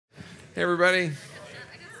Hey, everybody.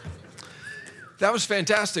 That was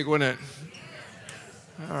fantastic, wasn't it?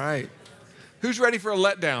 All right. Who's ready for a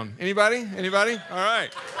letdown? Anybody? Anybody? All right.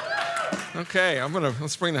 Okay,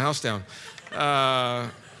 let's bring the house down. I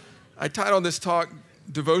titled this talk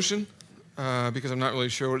Devotion because I'm not really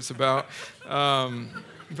sure what it's about.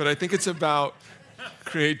 But I think it's about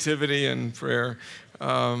creativity and prayer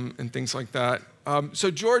and things like that.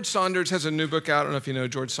 So George Saunders has a new book out. I don't know if you know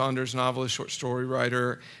George Saunders, novelist, short story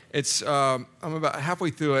writer. I'm about halfway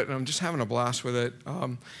through it, and I'm just having a blast with it.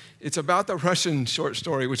 It's about the Russian short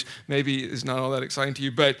story, which maybe is not all that exciting to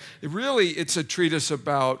you, but it's a treatise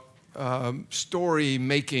about story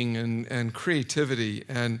making and creativity.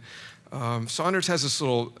 And Saunders has this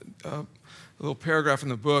little paragraph in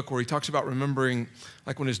the book where he talks about remembering,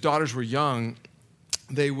 like when his daughters were young,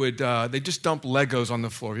 they just dump Legos on the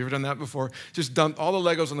floor. Have you ever done that before? Just dump all the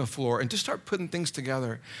Legos on the floor and just start putting things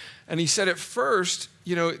together. And he said at first,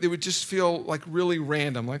 it would just feel like really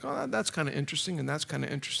random, like, oh, that's kind of interesting, and that's kind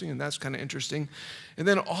of interesting, and that's kind of interesting. And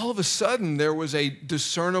then all of a sudden, there was a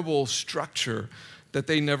discernible structure that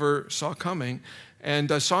they never saw coming.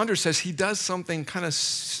 And Saunders says he does something kind of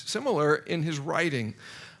similar in his writing.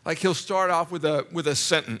 Like he'll start off with a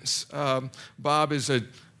sentence. Bob is a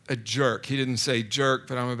jerk. He didn't say jerk,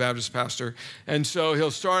 but I'm a Baptist pastor. And so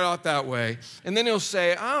he'll start out that way. And then he'll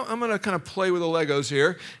say, I'm going to kind of play with the Legos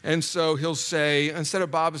here. And so he'll say, instead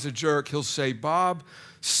of Bob is a jerk, he'll say, Bob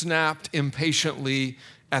snapped impatiently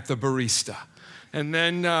at the barista. And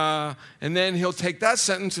then he'll take that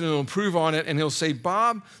sentence and he'll improve on it. And he'll say,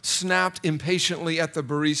 Bob snapped impatiently at the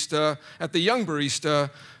young barista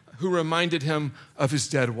who reminded him of his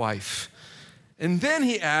dead wife. And then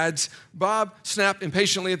he adds, Bob snapped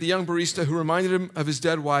impatiently at the young barista who reminded him of his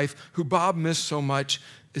dead wife, who Bob missed so much,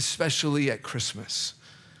 especially at Christmas.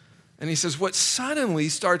 And he says, what suddenly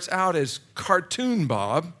starts out as cartoon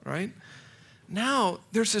Bob, right? Now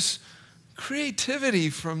there's this creativity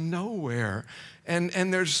from nowhere. And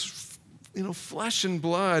there's, flesh and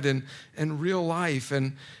blood and real life.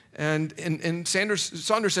 And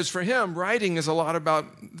Saunders says for him, writing is a lot about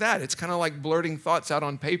that. It's kind of like blurting thoughts out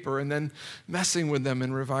on paper and then messing with them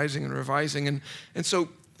and revising. And so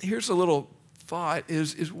here's a little thought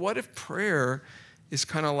is what if prayer is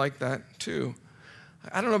kind of like that too?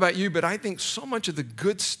 I don't know about you, but I think so much of the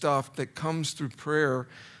good stuff that comes through prayer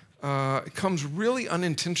comes really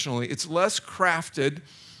unintentionally. It's less crafted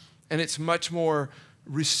and it's much more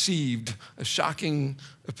received, a shocking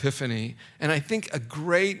epiphany. And I think a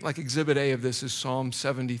great exhibit A of this is Psalm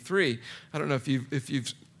 73. I don't know if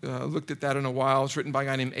you've looked at that in a while. It's written by a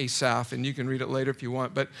guy named Asaph, and you can read it later if you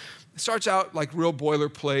want. But it starts out like real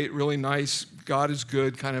boilerplate, really nice, God is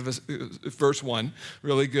good, kind of verse 1,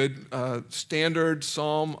 really good standard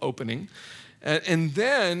psalm opening. And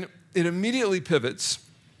then it immediately pivots,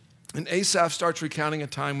 and Asaph starts recounting a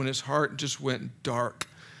time when his heart just went dark.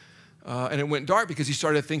 And it went dark because he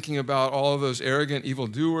started thinking about all of those arrogant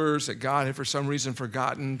evildoers that God had for some reason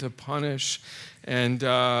forgotten to punish. And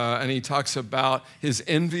he talks about his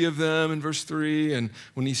envy of them in verse 3, and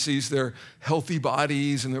when he sees their healthy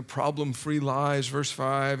bodies and their problem-free lives, verse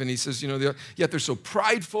 5. And he says, yet they're so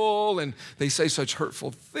prideful, and they say such hurtful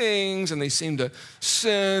things, and they seem to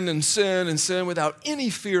sin and sin and sin without any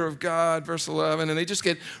fear of God, verse 11. And they just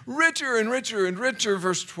get richer and richer and richer,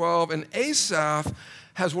 verse 12. And Asaph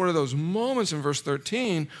has one of those moments in verse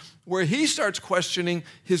 13 where he starts questioning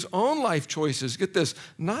his own life choices. Get this,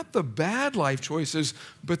 not the bad life choices,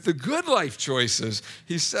 but the good life choices.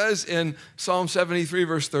 He says in Psalm 73,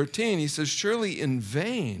 verse 13, he says, surely in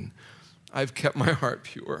vain I've kept my heart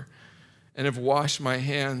pure and have washed my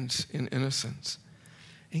hands in innocence.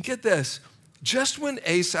 And get this, just when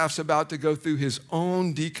Asaph's about to go through his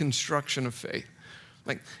own deconstruction of faith,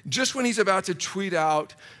 just when he's about to tweet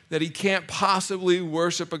out that he can't possibly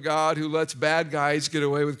worship a God who lets bad guys get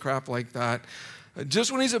away with crap like that,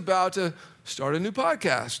 just when he's about to start a new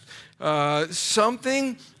podcast,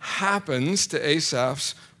 something happens to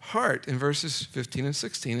Asaph's heart in verses 15 and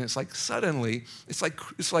 16. And it's like suddenly, it's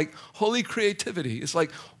like holy creativity. It's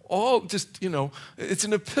like all just, it's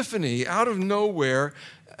an epiphany out of nowhere.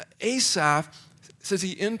 Asaph says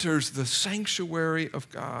he enters the sanctuary of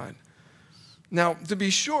God. Now, to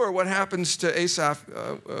be sure, what happens to Asaph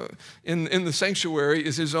in the sanctuary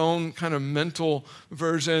is his own kind of mental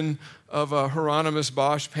version of a Hieronymus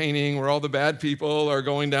Bosch painting where all the bad people are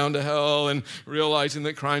going down to hell and realizing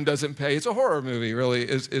that crime doesn't pay. It's a horror movie, really,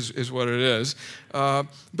 is what it is.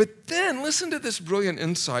 But then listen to this brilliant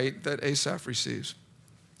insight that Asaph receives.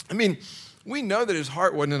 I mean, we know that his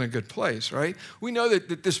heart wasn't in a good place, right? We know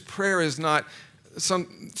that this prayer is not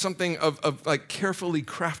something of like carefully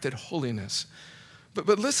crafted holiness. But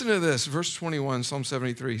listen to this, verse 21, Psalm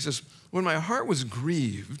 73. He says, when my heart was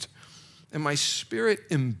grieved and my spirit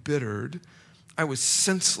embittered, I was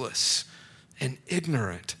senseless and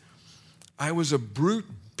ignorant. I was a brute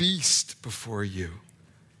beast before you.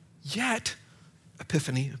 Yet,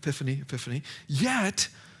 epiphany, yet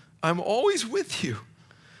I'm always with you.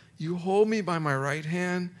 You hold me by my right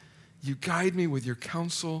hand, you guide me with your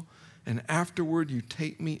counsel, and afterward you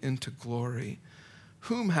take me into glory.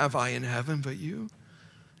 Whom have I in heaven but you?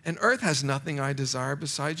 And earth has nothing I desire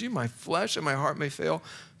besides you. My flesh and my heart may fail,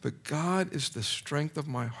 but God is the strength of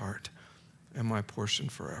my heart and my portion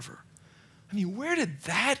forever. I mean, where did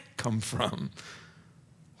that come from?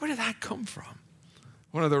 Where did that come from?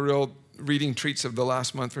 One of the real reading treats of the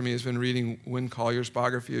last month for me has been reading Win Collier's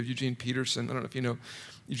biography of Eugene Peterson. I don't know if you know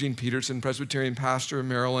Eugene Peterson, Presbyterian pastor in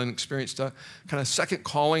Maryland, experienced a kind of second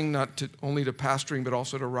calling, not only to pastoring, but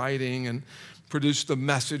also to writing, and produced The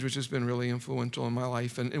Message, which has been really influential in my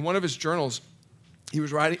life. And in one of his journals, he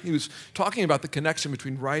was talking about the connection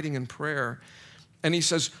between writing and prayer. And he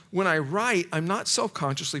says, when I write, I'm not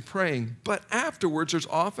self-consciously praying, but afterwards there's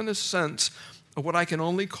often a sense of what I can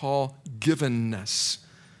only call givenness,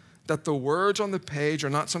 that the words on the page are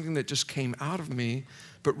not something that just came out of me,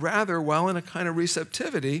 but rather, while in a kind of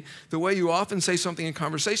receptivity, the way you often say something in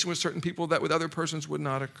conversation with certain people that with other persons would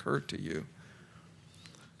not occur to you.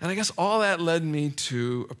 And I guess all that led me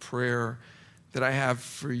to a prayer that I have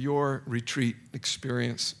for your retreat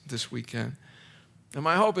experience this weekend. And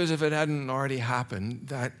my hope is, if it hadn't already happened,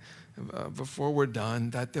 that before we're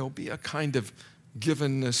done, that there'll be a kind of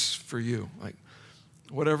givenness for you. Like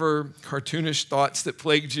whatever cartoonish thoughts that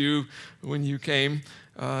plagued you when you came,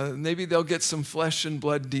 maybe they'll get some flesh and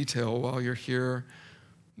blood detail while you're here.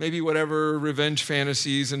 Maybe whatever revenge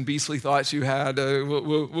fantasies and beastly thoughts you had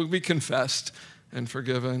will be confessed and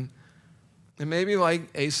forgiven. And maybe like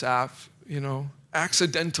Asaph,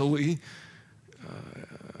 accidentally,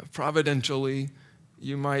 providentially,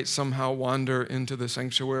 you might somehow wander into the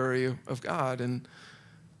sanctuary of God and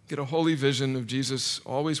get a holy vision of Jesus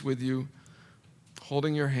always with you,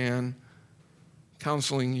 holding your hand,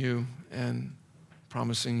 counseling you, and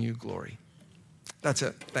promising you glory. That's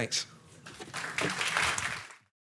it. Thanks.